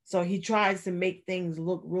 So he tries to make things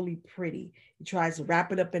look really pretty. He tries to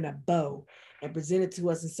wrap it up in a bow and present it to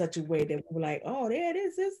us in such a way that we're like, oh, there it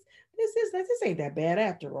is. This ain't that bad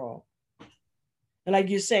after all. And like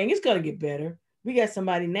you're saying, it's gonna get better. We got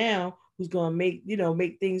somebody now who's gonna make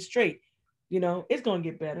things straight. It's gonna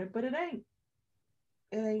get better, but it ain't.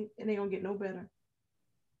 It ain't gonna get no better.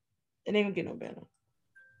 It ain't gonna get no better.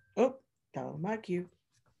 Oh, that was my cue.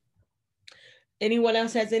 Anyone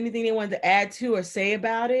else has anything they wanted to add to or say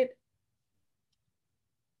about it?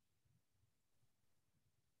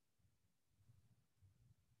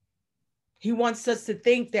 He wants us to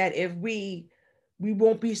think that if we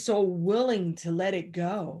won't be so willing to let it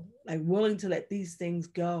go, like willing to let these things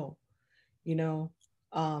go. You know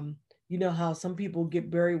how some people get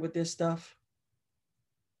buried with this stuff.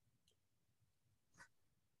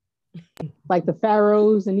 Like the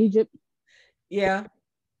pharaohs in Egypt. Yeah.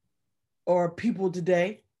 Or people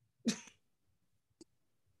today.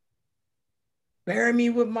 Bury me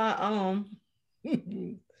with my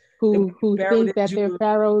who think that they're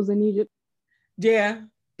pharaohs in Egypt. Yeah,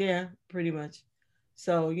 pretty much.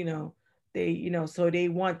 So so they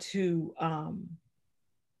want to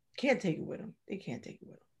can't take it with them. They can't take it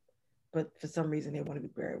with them, but for some reason they want to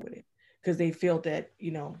be buried with it because they feel that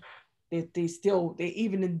they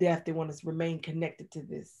even in death they want to remain connected to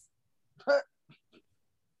this.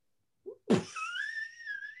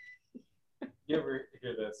 You ever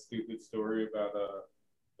hear that stupid story about the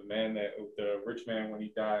rich man, when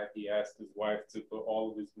he died, he asked his wife to put all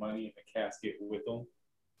of his money in the casket with him.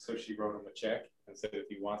 So she wrote him a check and said if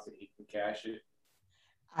he wants it, he can cash it.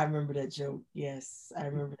 I remember that joke. Yes, I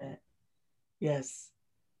remember that. Yes.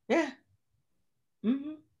 Yeah.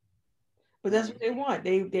 Mm-hmm. But that's what they want.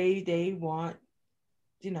 They want,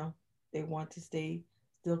 they want to stay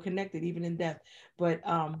still connected even in death. But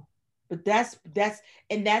that's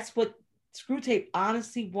what Screwtape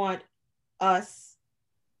honestly want us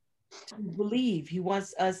to believe. He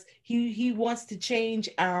wants us, he wants to change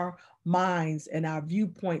our minds and our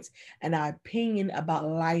viewpoints and our opinion about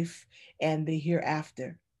life and the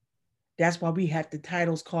hereafter. That's why we have the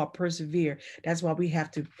titles called Persevere. That's why we have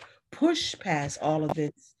to push past all of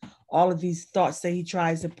this, all of these thoughts that he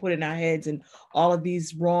tries to put in our heads and all of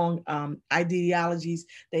these wrong ideologies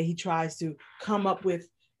that he tries to come up with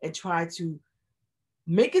and try to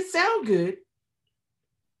make it sound good.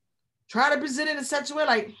 Try to present it in such a way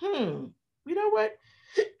like, you know what?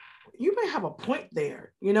 You may have a point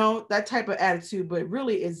there, that type of attitude, but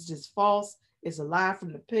really it's just false. It's a lie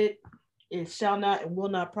from the pit. It shall not and will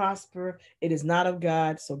not prosper. It is not of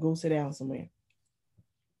God. So go sit down somewhere.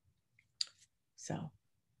 So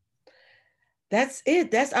that's it.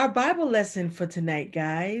 That's our Bible lesson for tonight,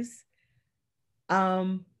 guys.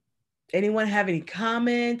 Anyone have any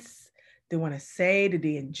comments they want to say? Did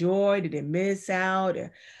they enjoy? Did they miss out?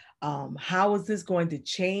 How is this going to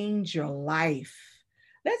change your life?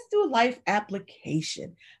 Let's do a life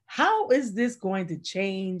application. How is this going to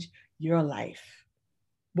change your life?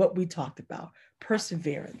 What we talked about,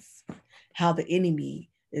 perseverance, how the enemy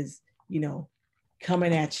is,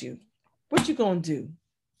 coming at you. What you gonna do?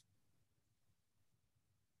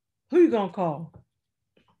 Who you gonna call?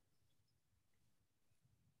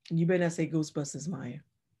 You better not say Ghostbusters, Maya.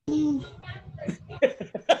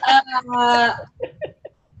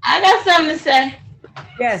 I got something to say.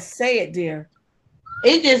 Yes, say it, dear.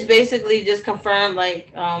 It just basically just confirmed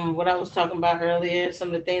what I was talking about earlier, some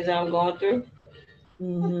of the things that I'm going through.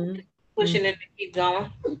 Mm-hmm. Pushing it to keep going.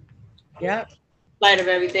 Yep. In spite of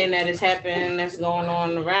everything that is happening that's going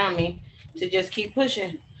on around me, to just keep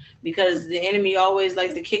pushing, because the enemy always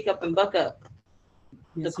likes to kick up and buck up.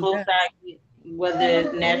 Yes, the closer I get,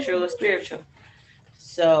 whether natural or spiritual.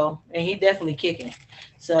 So, and he definitely kicking.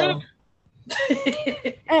 So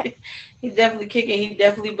he's definitely kicking. He's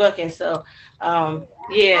definitely bucking. So,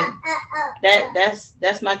 yeah,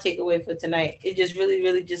 that's my takeaway for tonight. It just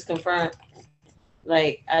really just confirmed.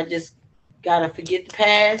 Like, I just gotta forget the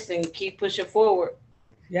past and keep pushing forward.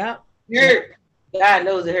 Yeah. Hurt. God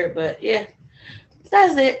knows it hurt, but yeah,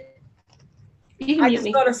 that's it. I just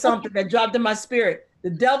thought of something that dropped in my spirit. The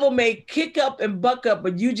devil may kick up and buck up,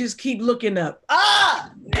 but you just keep looking up.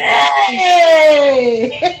 Ah! Hey!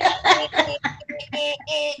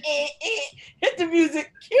 Hit the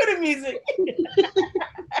music. Cue the music.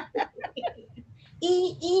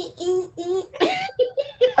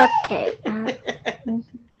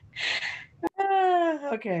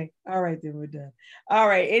 Okay. Okay. All right, then we're done. All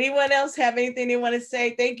right. Anyone else have anything they want to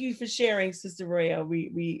say? Thank you for sharing, Sister Royale.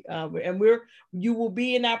 You will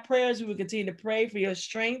be in our prayers. We will continue to pray for your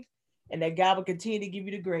strength and that God will continue to give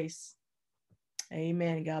you the grace.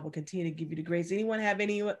 Amen. God will continue to give you the grace. Anyone have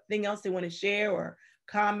anything else they want to share or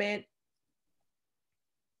comment?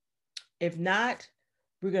 If not,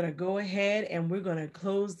 we're going to go ahead and we're going to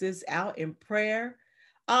close this out in prayer.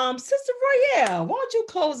 Sister Royale, why don't you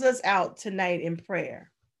close us out tonight in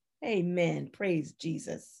prayer? Amen. Praise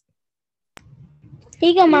Jesus.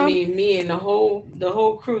 Here you go, Mom. Me and the whole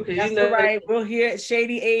crew. That's all right. We'll hear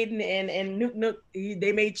Shady Aiden and Nook.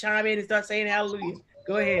 They may chime in and start saying hallelujah.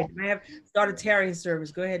 Go ahead. We have start a tarrying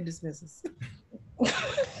service. Go ahead and dismiss us.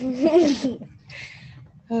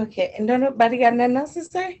 Okay. And don't nobody got nothing else to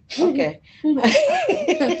say? Okay.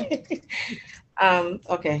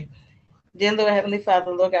 Okay. Dear Lord, Heavenly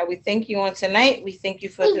Father, Lord God, we thank you on tonight. We thank you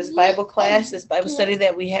for this Bible class, this Bible study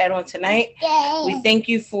that we had on tonight. We thank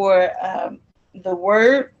you for the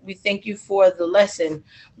word. We thank you for the lesson.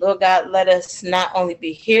 Lord God, let us not only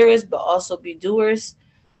be hearers, but also be doers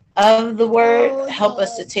of the word. Help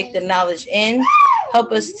us to take the knowledge in.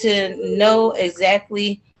 Help us to know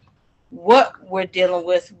exactly what we're dealing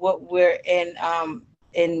with, what we're in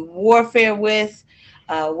warfare with,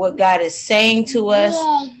 what God is saying to us,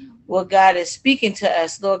 what God is speaking to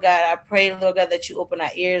us. Lord God, I pray, Lord God, that you open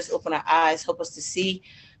our ears, open our eyes, help us to see,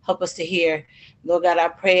 help us to hear. Lord God, I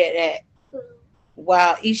pray that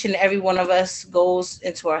while each and every one of us goes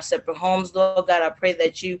into our separate homes, Lord God, I pray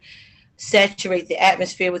that you saturate the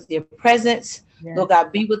atmosphere with your presence. Yes. Lord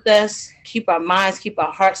God, be with us, keep our minds, keep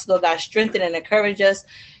our hearts, Lord God, strengthen and encourage us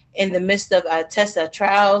in the midst of our tests, our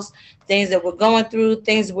trials, things that we're going through,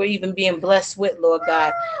 things we're even being blessed with, Lord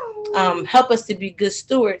God. Help us to be good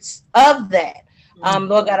stewards of that.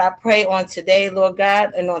 Lord God, I pray on today, Lord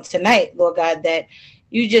God, and on tonight, Lord God, that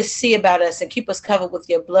you just see about us and keep us covered with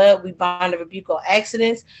your blood. We bind and rebuke all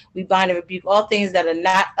accidents. We bind and rebuke all things that are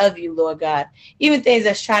not of you, Lord God. Even things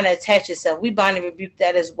that's trying to attach itself. We bind and rebuke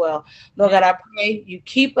that as well. Lord God, I pray you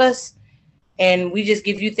keep us, and we just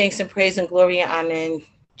give you thanks and praise and glory and honor. In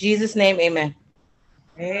Jesus' name, amen.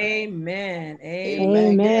 Amen.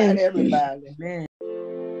 Amen. Good night, everybody. Amen.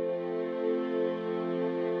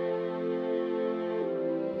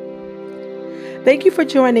 Thank you for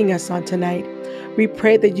joining us on tonight. We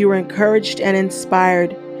pray that you are encouraged and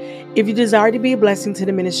inspired. If you desire to be a blessing to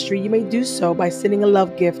the ministry, you may do so by sending a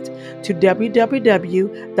love gift to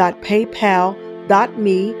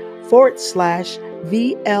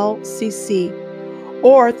www.paypal.me/VLCC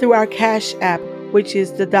or through our Cash App, which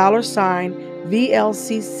is the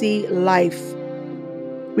 $VLCC Life.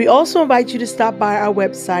 We also invite you to stop by our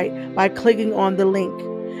website by clicking on the link.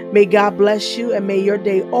 May God bless you and may your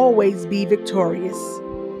day always be victorious.